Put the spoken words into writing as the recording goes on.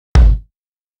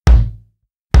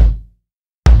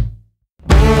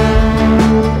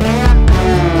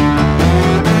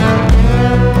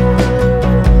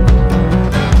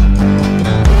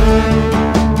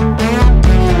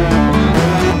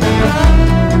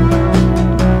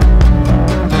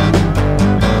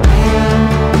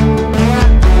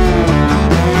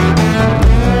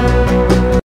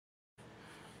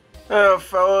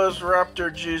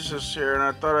Lord Jesus here, and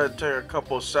I thought I'd take a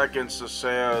couple seconds to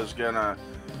say I was gonna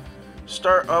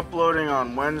start uploading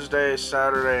on Wednesday,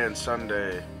 Saturday, and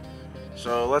Sunday.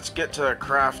 So let's get to the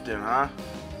crafting, huh?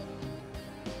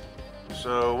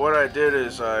 So what I did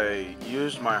is I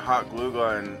used my hot glue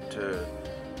gun to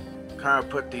kind of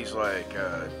put these like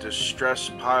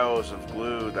distressed piles of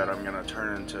glue that I'm gonna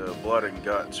turn into blood and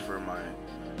guts for my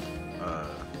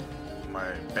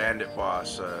my bandit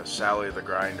boss, Sally the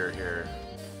Grinder here,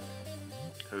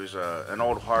 who's an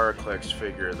old HorrorClicks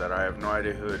figure that I have no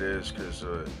idea who it is because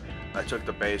I took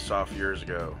the base off years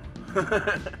ago.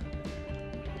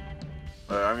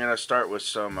 I'm gonna start with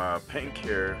some pink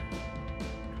here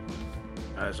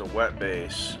as a wet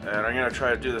base, and I'm gonna try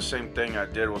to do the same thing I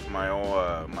did with my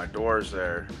old my doors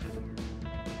there.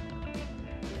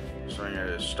 So I'm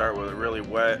gonna start with a really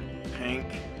wet pink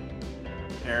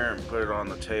here and put it on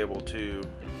the table too.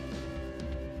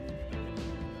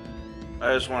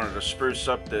 I just wanted to spruce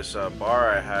up this bar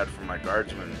I had from my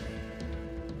guardsman.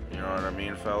 You know what I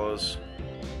mean, fellas?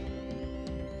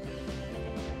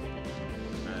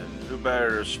 And who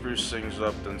better to spruce things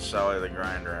up than Sally the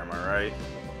Grinder, am I right?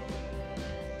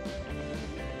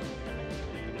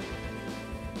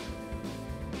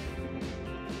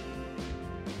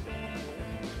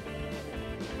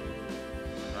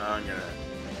 Now I'm gonna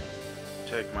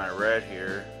take my red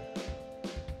here,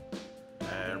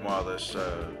 and while this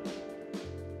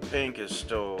pink is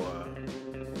still,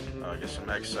 I'll get some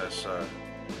excess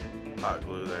hot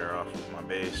glue there off of my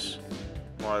base.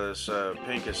 While this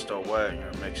pink is still wet, I'm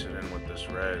gonna mix it in with this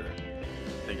red.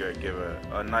 I think I'd give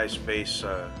a nice base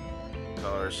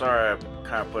color. Sorry I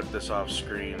kind of put this off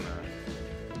screen.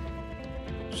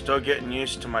 Still getting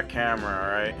used to my camera,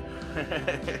 alright?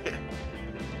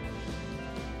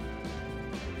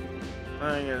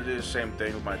 I'm gonna do the same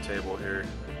thing with my table here.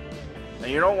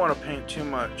 And you don't want to paint too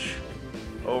much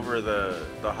over the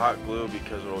hot glue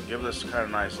because it'll give this kind of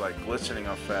nice like glistening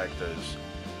effect as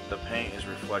the paint is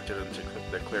reflected into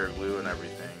the clear glue and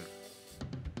everything.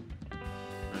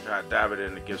 And kind of dab it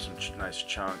in to give some nice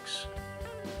chunks.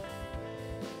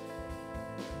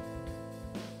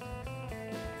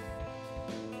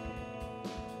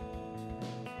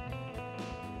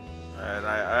 And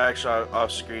I actually,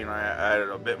 off screen, I added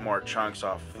a bit more chunks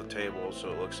off the table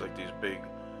so it looks like these big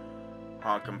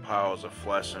honking piles of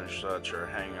flesh and such are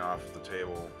hanging off the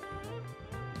table.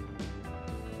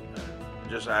 And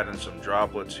just adding some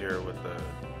droplets here with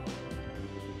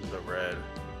the red.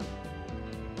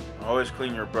 Always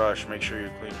clean your brush. Make sure you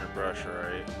clean your brush,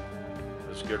 alright?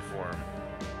 It's good for them.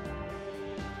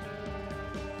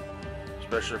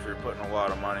 Especially if you're putting a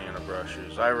lot of money into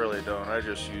brushes. I really don't. I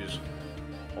just use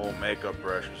old makeup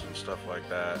brushes and stuff like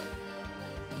that.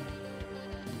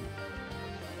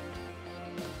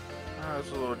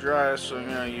 It's a little dry, so I'm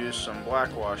going to use some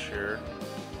black wash here.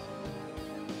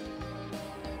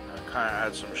 Kind of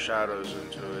add some shadows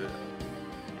into it.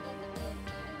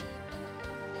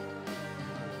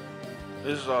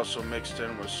 This is also mixed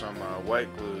in with some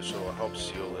white glue, so it'll help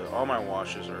seal it. All my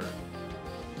washes are,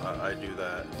 I do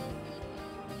that.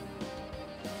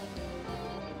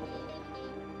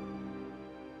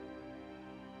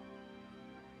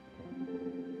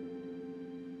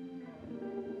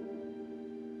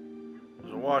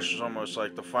 Wash is almost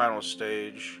like the final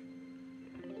stage.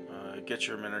 Get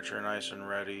your miniature nice and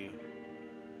ready.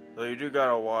 Though you do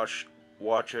gotta watch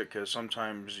it, because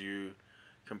sometimes you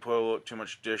can put a little too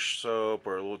much dish soap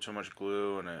or a little too much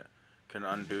glue, and it can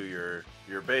undo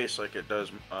your base like it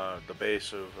does the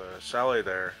base of Sally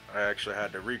there. I actually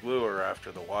had to re-glue her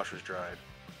after the wash was dried.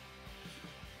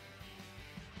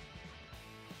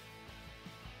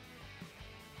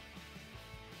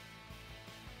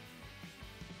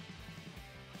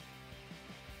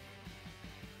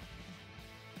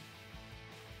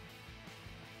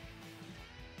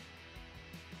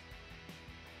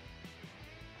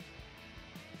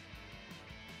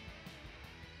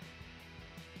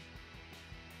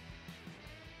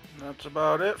 That's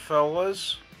about it,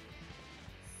 fellas.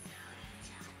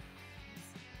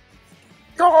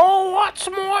 Oh, want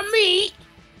some more meat?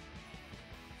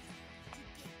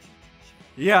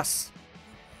 Yes.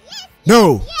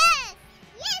 No. Yes!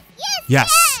 Yes! Yes! Yes.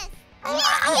 Yes!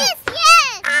 Yes!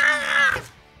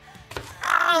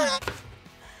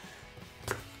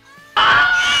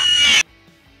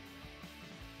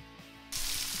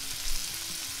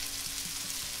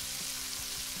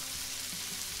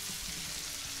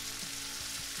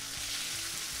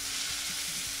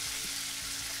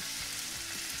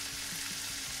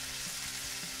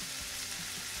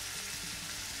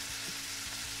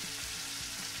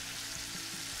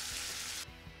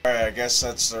 Alright, I guess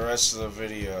that's the rest of the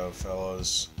video,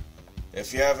 fellas.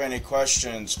 If you have any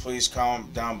questions, please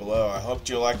comment down below. I hope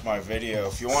you liked my video.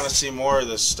 If you want to see more of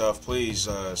this stuff, please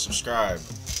subscribe.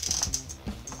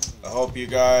 I hope you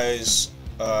guys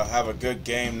have a good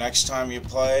game next time you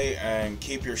play, and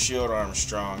keep your shield arm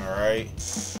strong,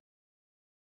 alright?